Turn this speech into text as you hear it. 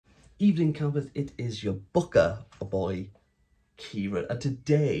Evening campers, it is your booker boy, Kieran, and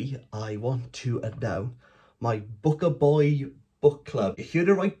today I want to announce my Booker Boy Book Club. You hear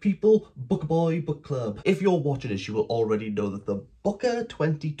the right people? Booker Boy Book Club. If you're watching this, you will already know that the Booker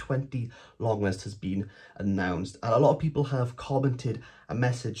 2020 longlist has been announced, and a lot of people have commented and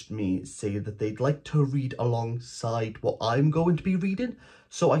messaged me saying that they'd like to read alongside what I'm going to be reading.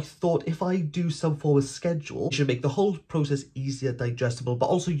 So I thought if I do some form of schedule, it should make the whole process easier, digestible, but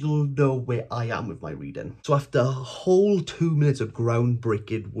also you'll know where I am with my reading. So after a whole 2 minutes of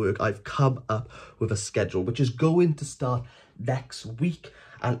groundbreaking work, I've come up with a schedule, which is going to start next week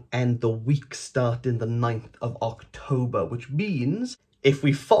and end the week starting the 9th of October, which means if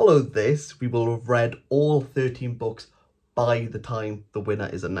we follow this, we will have read all 13 books by the time the winner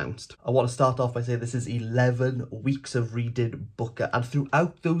is announced. I want to start off by saying this is 11 weeks of reading Booker, and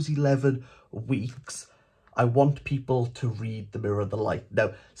throughout those 11 weeks, I want people to read The Mirror of the Light.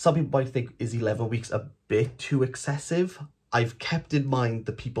 Now, some people might think, is 11 weeks a bit too excessive? I've kept in mind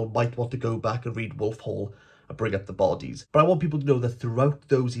that people might want to go back and read Wolf Hall and Bring Up the Bodies. But I want people to know that throughout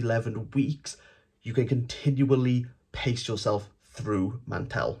those 11 weeks, you can continually pace yourself through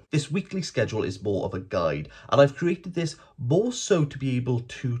Mantel. This weekly schedule is more of a guide, and I've created this more so to be able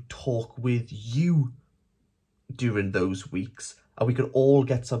to talk with you during those weeks, and we can all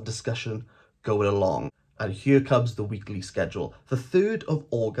get some discussion going along. And here comes the weekly schedule. The 3rd of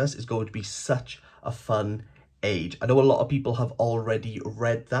August is going to be such a fun age. I know a lot of people have already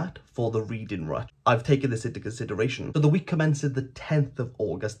read that for the reading rush. I've taken this into consideration. So the week commencing the 10th of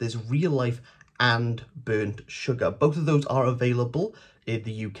August, there's Real Life and Burnt Sugar. Both of those are available in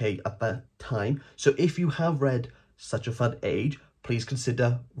the UK at that time. So if you have read Such a Fun Age, please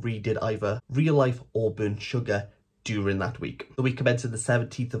consider reading either Real Life or Burnt Sugar during that week. The week commencing the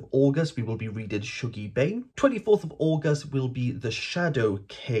 17th of August, we will be reading Shuggie, Bain. 24th of August will be The Shadow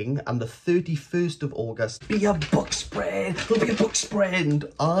King, and the 31st of August, be a book spread. It'll be a book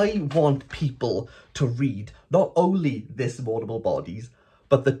spread. I want people to read not only this Mournable Bodies,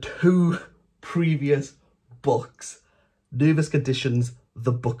 but the 2 previous books. Nervous Conditions,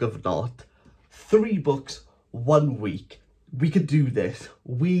 The Book of Not. 3 books, 1 week. We can do this.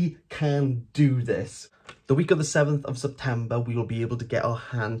 We can do this. The week of the 7th of September, we will be able to get our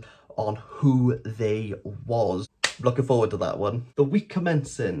hand on Who They Was. Looking forward to that one. The week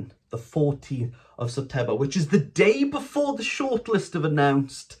commencing the 14th of September, which is the day before the shortlist have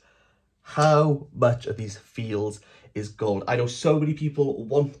announced. How much of these feels is gold. I know so many people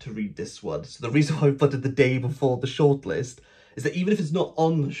want to read this one. So the reason why I put it the day before the shortlist is that even if it's not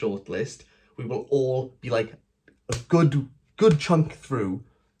on the shortlist, we will all be like a good chunk through,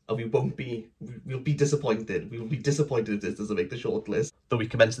 and we'll be disappointed. We will be disappointed if this doesn't make the shortlist. The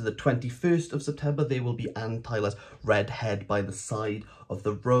week commencing the 21st of September, there will be Anne Tyler's Redhead by the Side of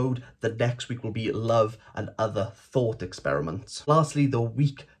the Road. The next week will be Love and Other Thought Experiments. Lastly, the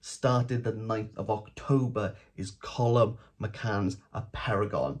week starting the 9th of October is Colum, McCann's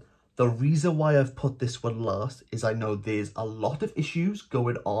Apeirogon. The reason why I've put this one last is I know there's a lot of issues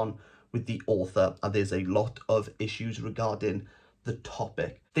going on with the author, and there's a lot of issues regarding the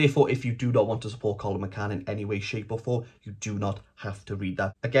topic. Therefore, if you do not want to support Colum McCann in any way, shape or form, you do not have to read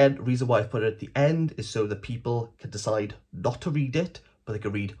that. Again, the reason why I've put it at the end is so that people can decide not to read it, but they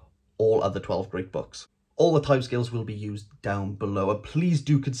can read all other 12 great books. All the timescales will be used down below, and please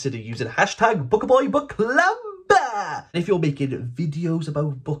do consider using hashtag bookerboybookclub. And if you're making videos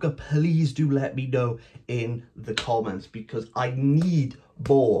about Booker, please do let me know in the comments, because I need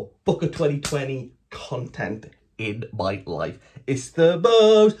more Booker 2020 content in my life. It's the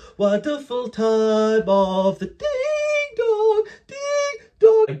most wonderful time of the ding dong, ding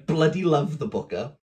dong. I bloody love the Booker.